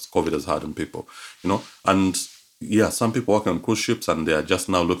impacts COVID has had on people, you know. And some people working on cruise ships, and they are just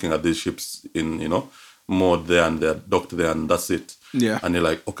now looking at these ships in, you know, moored there, and they're docked there, and that's it. Yeah. And you're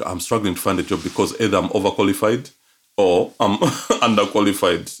like, okay, I'm struggling to find a job because either I'm overqualified or I'm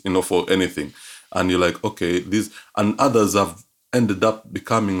underqualified, you know, for anything. And you're like, okay, and others have ended up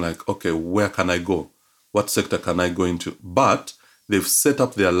becoming like, okay, where can I go? What sector can I go into? But they've set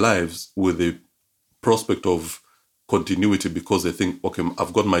up their lives with the prospect of continuity, because they think, okay,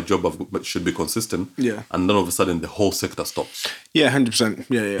 I've got my job, it should be consistent. Yeah. And then all of a sudden the whole sector stops. Yeah, 100%.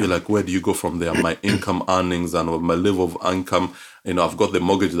 Yeah. You're like, where do you go from there? My income earnings and my level of income, you know, I've got the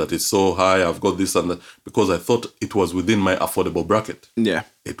mortgage that is so high, I've got this and that, because I thought it was within my affordable bracket. Yeah.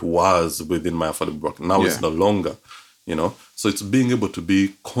 It was within my affordable bracket. Now it's no longer, you know. So it's being able to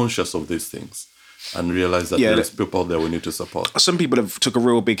be conscious of these things and realize that there's people out there we need to support. Some people have took a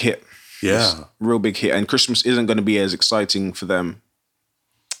real big hit. Yeah. Real big hit. And Christmas isn't going to be as exciting for them,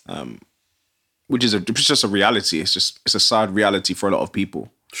 which is just a reality. It's a sad reality for a lot of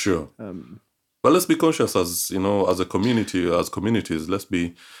people. Sure. But let's be conscious as, you know, as a community, as communities, let's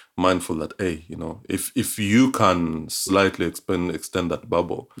be mindful that, hey, you know, if you can slightly extend that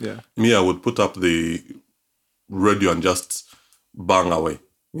bubble, I would put up the radio and just bang away.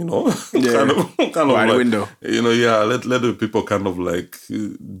 You know, kind of by like, the window. You know, let the people kind of like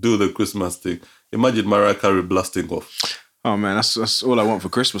do the Christmas thing. Imagine Mariah Carey blasting off. Oh man, that's all I want for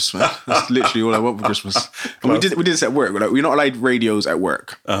Christmas, man. That's literally all I want for Christmas. And we did this at work. Like, we're not allowed radios at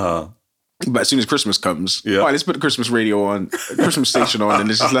work. But as soon as Christmas comes, all right, let's put the Christmas radio on, Christmas station on, and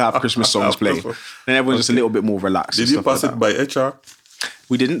let's just have Christmas songs play. And everyone's just a little bit more relaxed. Did you pass it by HR?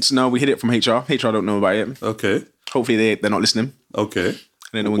 We didn't. No, we hit it from HR. HR don't know about it. Okay. Hopefully they're not listening. Okay.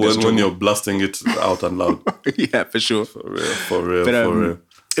 When you're blasting it out and loud. Yeah, for sure. For real.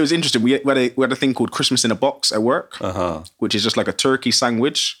 It was interesting. We had a thing called Christmas in a Box at work, which is just like a turkey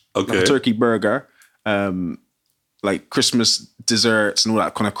sandwich, like a turkey burger, like Christmas desserts and all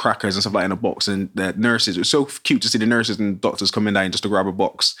that kind of crackers and stuff like that in a box. And the nurses, it was so cute to see the nurses and doctors coming down just to grab a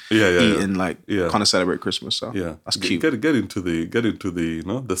box, eat and kind of celebrate Christmas. So that's cute. Get into the you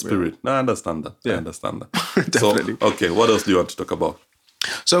know, the spirit. No, I understand that. Yeah. I understand that. Definitely. So, okay, what else do you want to talk about?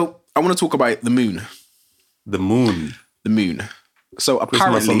 So I want to talk about the moon. The moon. The moon. So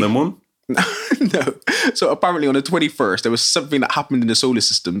apparently, Christmas on the moon? No. So apparently on the 21st, there was something that happened in the solar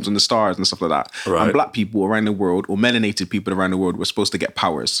systems and the stars and stuff like that. Right. And black people around the world, or melanated people around the world, were supposed to get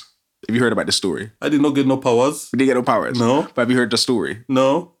powers. Have you heard about the story? I did not get no powers. You didn't get no powers? No. But have you heard the story?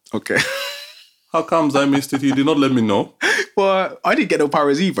 No. Okay. How comes I missed it? You did not let me know. Well, I didn't get no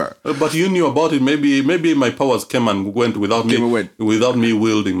powers either. But you knew about it. Maybe my powers came and went without me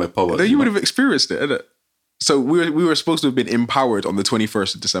wielding my powers. No, you would have experienced it, innit? So we were supposed to have been empowered on the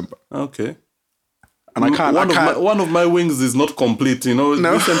 21st of December. Okay. And I can't. One of my wings is not complete, you know.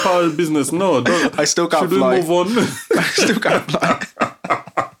 No. This empowered business. No, don't. I still can't fly. Should we move on? I still can't fly.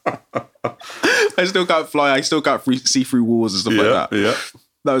 I still can't fly. I still can't see through walls and stuff like that. Yeah.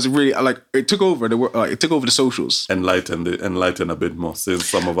 That was really like it took over the socials. Enlighten a bit more, since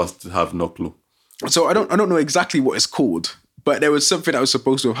some of us have no clue. So I don't know exactly what it's called, but there was something that was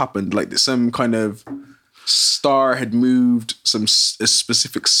supposed to have happened, like some kind of star had moved, a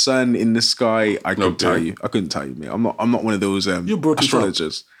specific sun in the sky. I couldn't tell you. I couldn't tell you, mate. I'm not one of those you brought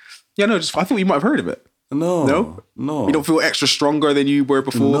astrologers. Yeah, no, I thought you might have heard of it. No. You don't feel extra stronger than you were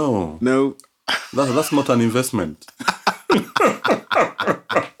before? No. That's not an investment.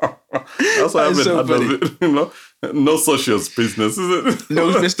 That's why I haven't had of it, no socials business, is it?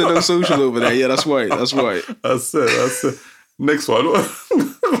 No, Mr. No Social over there. Yeah, that's right. That's it. Next one.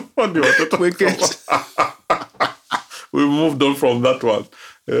 What do you want to talk about? We moved on from that one.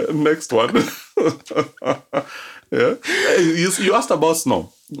 Next one. Yeah. You asked about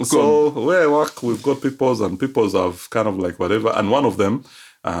snow. So where I work, we've got peoples have kind of like whatever. And one of them,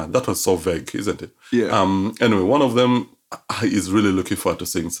 that was so vague, isn't it? Yeah. Anyway, one of them is really looking forward to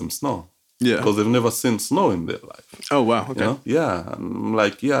seeing some snow. Yeah. Because they've never seen snow in their life. Oh, wow. Okay. You know? Yeah. And I'm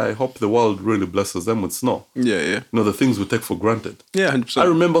like, I hope the world really blesses them with snow. Yeah. The things we take for granted. Yeah, 100%. I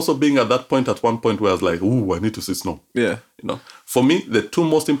remember also being at one point where I was like, ooh, I need to see snow. Yeah. For me, the two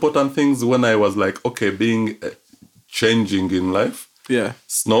most important things when I was like, okay, changing in life. Yeah.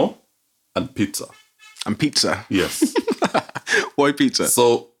 Snow and pizza. And pizza? Yes. Why pizza?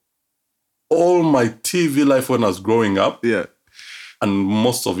 So, all my TV life when I was growing up. Yeah. And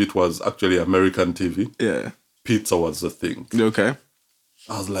most of it was actually American TV. Yeah. Pizza was the thing. Okay.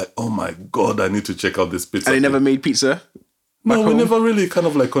 I was like, oh my God, I need to check out this pizza. And they never made pizza? No, we never really kind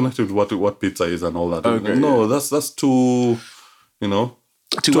of like connected with what pizza is and all that. Okay, no, that's too,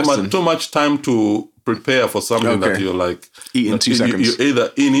 too much time to prepare for something that you're like... Eat in 2 seconds. You're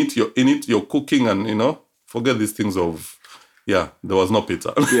either in it, you're cooking and, forget these things of... Yeah, there was no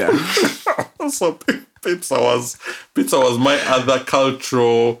pizza. Yeah. So pizza was my other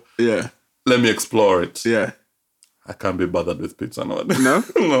cultural... Yeah. Let me explore it. Yeah. I can't be bothered with pizza now. No?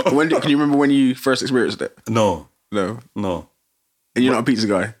 No. Can you remember when you first experienced it? No. And you're not a pizza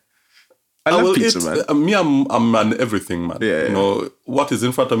guy? I love will pizza, eat, man. Me, I'm an everything man. Yeah. What is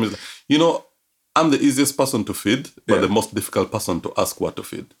in front of me is... I'm the easiest person to feed, but the most difficult person to ask what to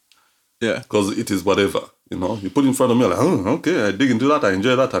feed. Yeah. Because it is whatever, You put in front of me, like, oh, okay, I dig into that, I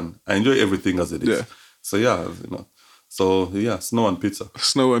enjoy that, and I enjoy everything as it is. Yeah. So, snow and pizza.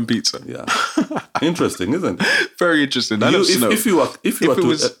 Snow and pizza. Yeah. Interesting, isn't it? Very interesting. I love snow. If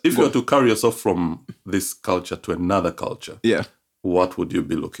you were to carry yourself from this culture to another culture, what would you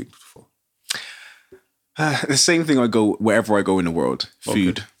be looking for? The same thing I go wherever I go in the world.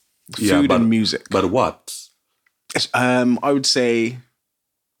 Food. Okay. Food and music. But what? I would say...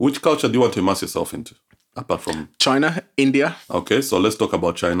 Which culture do you want to immerse yourself into? Apart from... China, India. Okay, so let's talk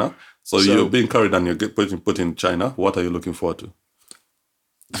about China. So you're being carried and you're put in China. What are you looking forward to?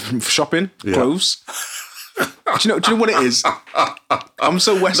 Shopping, clothes. Do you know what it is? I'm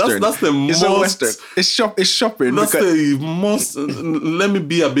so Western. That's the most... so Western. It's shopping. That's the most... Let me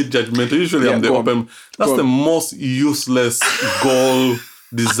be a bit judgmental. Usually I'm the open... That's the most useless goal...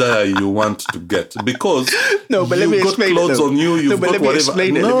 desire you want to get, because let me explain clothes it, on you, you've got whatever.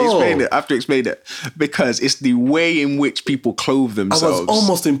 Explain it. Let me explain it. I have to explain it because it's the way in which people clothe themselves. I was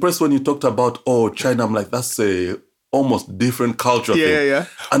almost impressed when you talked about China. I'm like, that's a almost different culture thing. Yeah.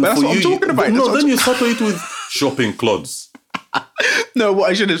 And that's for what I'm talking about. Then you start to eat with shopping clothes. No, what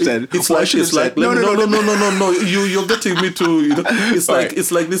I should have said. It's like no. You're getting me to.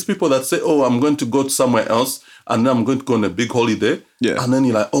 It's like these people that say, "Oh, I'm going to go somewhere else, and then I'm going to go on a big holiday." Yeah. And then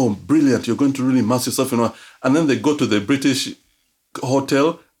you're like, "Oh, brilliant! You're going to really immerse yourself in." And then they go to the British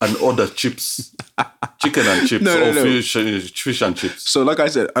hotel and order chips, chicken and chips, fish and chips. So, like I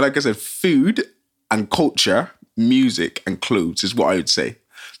said, food and culture, music and clothes is what I would say.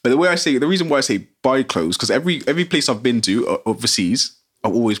 But the reason why I say buy clothes, because every place I've been to overseas,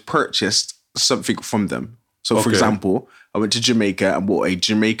 I've always purchased something from them. So, for example, I went to Jamaica and bought a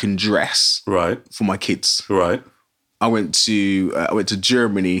Jamaican dress for my kids. Right. I went to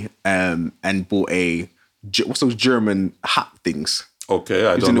Germany and bought what's those German hat things? Okay,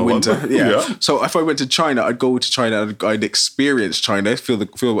 I don't know. In the winter, yeah. So if I went to China, I'd go to China. I'd experience China, feel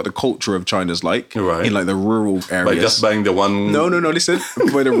what the culture of China's like in like the rural areas. By just buying the one. No. Listen,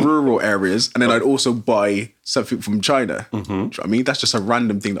 by the rural areas, and then I'd also buy something from China. Mm-hmm. Do you know what I mean? That's just a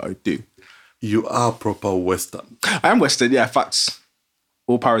random thing that I do. You are proper Western. I am Western, yeah. Facts.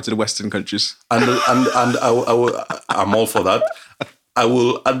 All power to the Western countries. And I'm all for that. I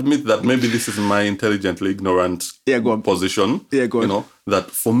will admit that maybe this is my intelligently ignorant position. Yeah, go on. That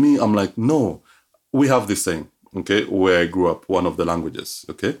for me, I'm like, no, we have this saying. okay, where I grew up, one of the languages,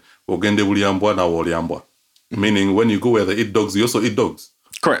 okay? Ogende buliambwa na woliambwa. Meaning when you go where they eat dogs, you also eat dogs.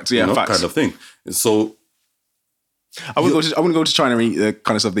 Correct, yeah, facts. Kind of thing. So I wouldn't go to China and eat the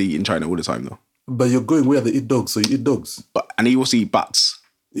kind of stuff they eat in China all the time, though. But you're going where they eat dogs, so you eat dogs. And you also eat bats.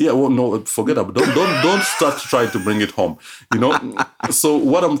 Yeah, well, no, forget about it. Don't start trying to bring it home. So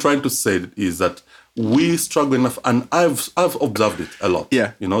what I'm trying to say is that we struggle enough, and I've observed it a lot.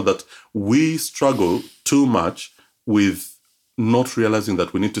 Yeah. That we struggle too much with not realizing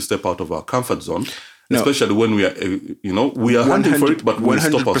that we need to step out of our comfort zone, especially when we are, we are hunting for it, but we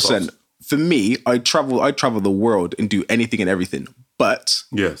stop ourselves. For me, I travel the world and do anything and everything, but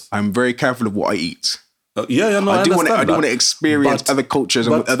yes, I'm very careful of what I eat. I do want to experience other cultures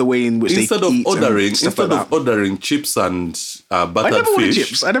and other way in which they eat. Instead of ordering chips and buttered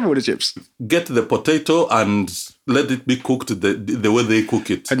fish, I never order chips. Get the potato and let it be cooked the way they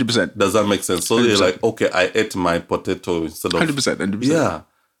cook it. 100%. Does that make sense? So 100%. You're like, okay, I ate my potato instead of 100%. Yeah,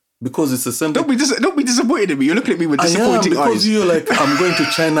 because it's the same. Don't be disappointed in me. You're looking at me with disappointing eyes. Because you're like, I'm going to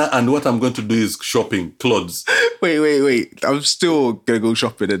China and what I'm going to do is shopping clothes. Wait. I'm still gonna go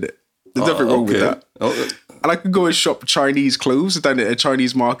shopping in it. There's nothing wrong with that. And I could go and shop Chinese clothes down at a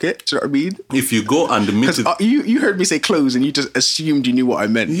Chinese market. Do you know what I mean? If you go and meet it... You heard me say clothes and you just assumed you knew what I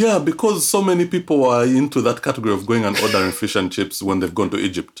meant. Yeah, because so many people are into that category of going and ordering fish and chips when they've gone to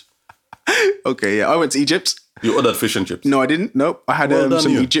Egypt. Okay, yeah. I went to Egypt. You ordered fish and chips? No, I didn't. Nope. I had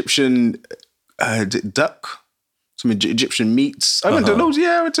some Egyptian duck. Some Egyptian meats. I went to loads.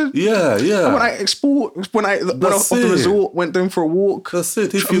 Yeah, I went to. Yeah. And when I went off the resort, went down for a walk. That's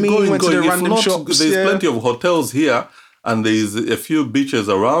it. If you go, went to the random shops. There's plenty of hotels here, and there's a few beaches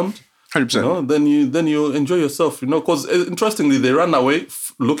around. 100%. Then you enjoy yourself. Because interestingly, they run away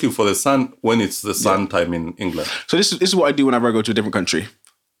looking for the sun when it's the sun time in England. So this is what I do whenever I go to a different country.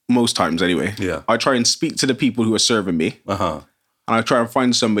 Most times, anyway. Yeah. I try and speak to the people who are serving me. And I try and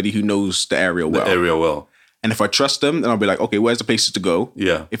find somebody who knows the area well. And if I trust them, then I'll be like, okay, where's the places to go?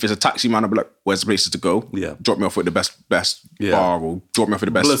 Yeah. If it's a taxi man, I'll be like, where's the places to go? Yeah. Drop me off at the best bar, or drop me off at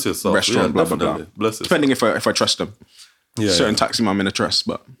the best restaurant, blah, blah, blah. Depending if I trust them. Yeah. Certain taxi man I'm in a trust,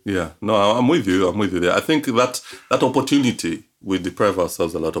 but... Yeah. No, I'm with you there. I think that opportunity, we deprive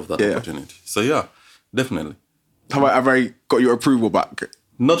ourselves a lot of that opportunity. So yeah, definitely. Have I got your approval back?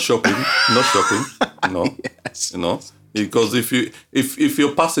 Not shopping. No. Yes. Because if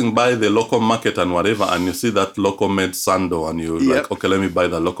you're passing by the local market and whatever, and you see that local made sando, and you're like, okay, let me buy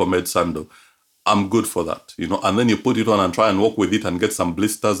the local made sando, I'm good for that, And then you put it on and try and walk with it and get some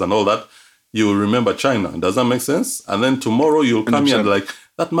blisters and all that. You will remember China. Does that make sense? And then tomorrow you'll come 100%. Here and like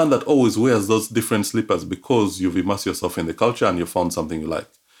that man that always wears those different slippers because you've immersed yourself in the culture and you found something you like.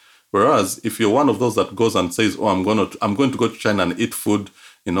 Whereas if you're one of those that goes and says, oh, I'm going to go to China and eat food,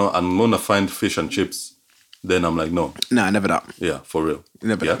 and I'm going to find fish and chips. Then I'm like, no. Nah, never that. Yeah, for real.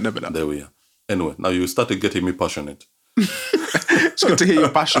 Never that. There we are. Anyway, now you started getting me passionate. It's good to hear your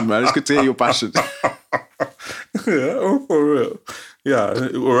passion, man. It's good to hear your passion. Yeah, for real. Yeah,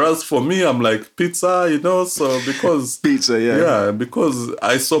 whereas for me, I'm like, pizza, so because... Pizza, yeah. Yeah, because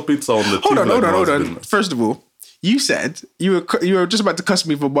I saw pizza on the TV. Hold on. First of all, you said you were just about to cuss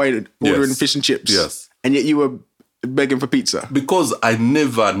me for ordering fish and chips. Yes. And yet you were begging for pizza. Because I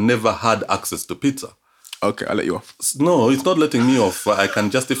never had access to pizza. Okay, I'll let you off. No, it's not letting me off. I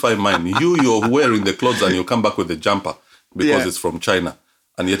can justify mine. You're wearing the clothes and you come back with the jumper because it's from China.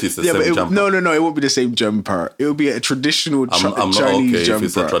 And yet it's the same jumper. No, it won't be the same jumper. It will be a traditional I'm Chinese not okay jumper. if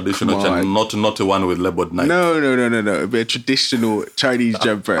it's a traditional Chinese, not a one with labeled Nike. No. It'll be a traditional Chinese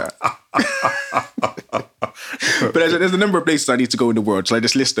jumper. But there's a number of places I need to go in the world. So I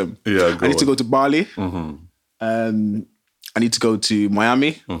just list them. Yeah, I need to go to Bali. I need to go to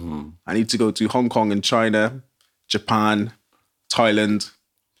Miami. I need to go to Hong Kong and China, Japan, Thailand.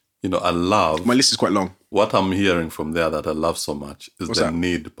 I love... My list is quite long. What I'm hearing from there that I love so much is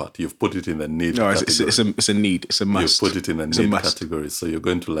need part. You've put it in the need category. It's a need. It's a must. You put it in the need category. So you're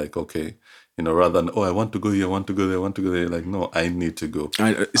going to like, okay, rather than, I want to go here, I want to go there, I want to go there. Like, no, I need to go.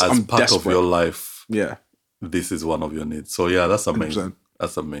 I'm part desperate. Of your life. Yeah. This is one of your needs. So yeah, that's amazing. 100%.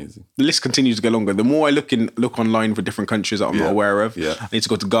 That's amazing. The list continues to get longer. The more I look online for different countries that I'm not aware of. Yeah. I need to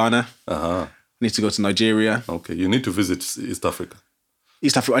go to Ghana. I need to go to Nigeria. Okay, you need to visit East Africa.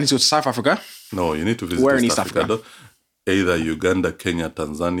 East Africa. I need to go to South Africa. No, you need to visit Where in East Africa? Either Uganda, Kenya,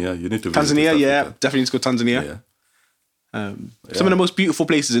 Tanzania. You need to visit Tanzania, definitely need to go to Tanzania. Yeah. Some of the most beautiful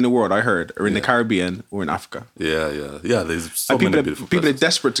places in the world, I heard, are in the Caribbean or in Africa. Yeah. There's so many beautiful places. People are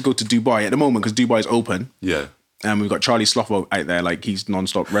desperate to go to Dubai at the moment because Dubai is open. Yeah. And we've got Charlie Sloth out there, like he's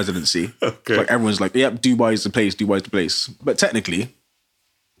non-stop residency. Okay. Like everyone's like, yep, Dubai's the place. But technically,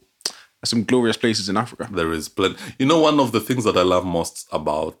 some glorious places in Africa. There is plenty. You know, one of the things that I love most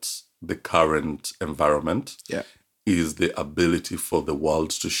about the current environment is the ability for the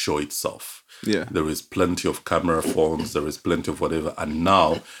world to show itself. Yeah. There is plenty of camera phones, there is plenty of whatever. And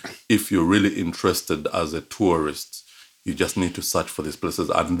now, if you're really interested as a tourist, you just need to search for these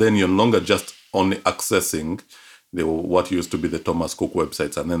places. And then you're no longer just only accessing what used to be the Thomas Cook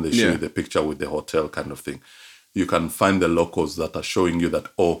websites, and then they show you the picture with the hotel kind of thing. You can find the locals that are showing you that,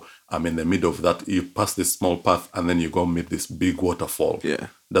 oh, I'm in the middle of that. You pass this small path and then you go meet this big waterfall. Yeah.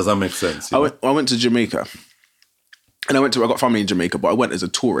 Does that make sense? I went to Jamaica. And I got family in Jamaica, but I went as a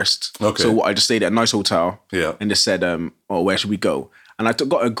tourist. Okay. So I just stayed at a nice hotel. Yeah. And just said, where should we go? And I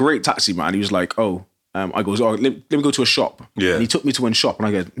got a great taxi man. He was like, I goes, let me go to a shop. Yeah. And he took me to one shop, and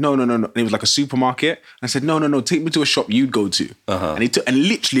I go, no. And it was like a supermarket. And I said, no, take me to a shop you'd go to. And he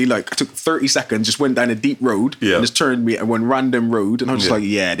literally like took 30 seconds, just went down a deep road, and just turned me at one random road, and I was just like,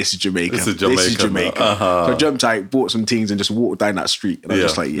 this is Jamaica. This is Jamaica. So I jumped out, bought some things, and just walked down that street. And I was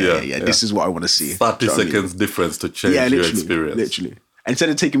just like, this is what I want to see. 30 seconds difference to change your experience. Literally. And instead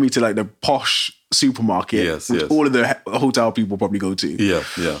of taking me to like the posh supermarket, which all of the hotel people probably go to. Yeah.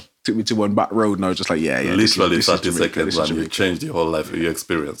 Took me to one back road, and I was just like, literally 30 seconds, and you changed your whole life, your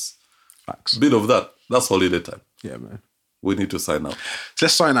experience. Facts. Bit of that. That's holiday time. Yeah, man. We need to sign out. So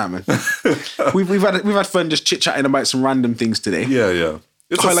let's sign out, man. we've had fun just chit chatting about some random things today. Yeah.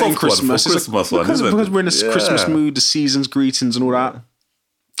 It's highlighting Christmas. Because we're in this Christmas mood, the season's greetings and all that.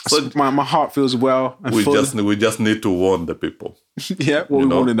 So my heart feels well. We just need to warn the people. What we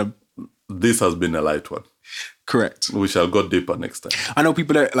warning them. This has been a light one. Correct. We shall go deeper next time. I know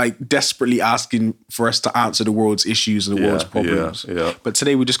people are like desperately asking for us to answer the world's issues and the world's problems. Yeah. But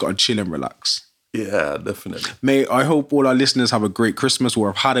today we just got to chill and relax. Yeah, definitely. Mate, I hope all our listeners have a great Christmas or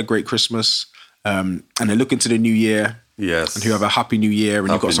have had a great Christmas. And they look into the new year. Yes. And who have a happy new year, and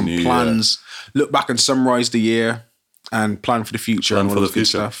you've got some plans. Look back and summarize the year and plan for the future and all that good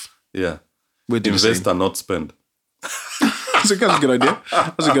stuff. Yeah. We're doing Invest and not spend. That's a good idea.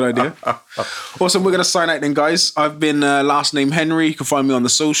 Awesome. We're going to sign out then, guys. I've been last name Henry. You can find me on the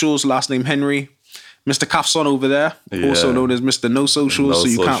socials, last name Henry. Mr. Kafson over there, also known as Mr. No Socials. So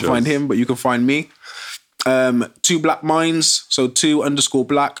you can't find him, but you can find me. 2 Black Minds. So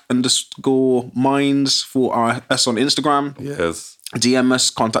 2_black_minds for us on Instagram. Yes. DM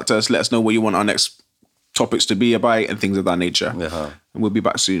us, contact us, let us know what you want our next topics to be about and things of that nature. Yeah. And we'll be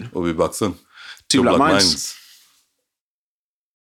back soon. 2 Black Minds.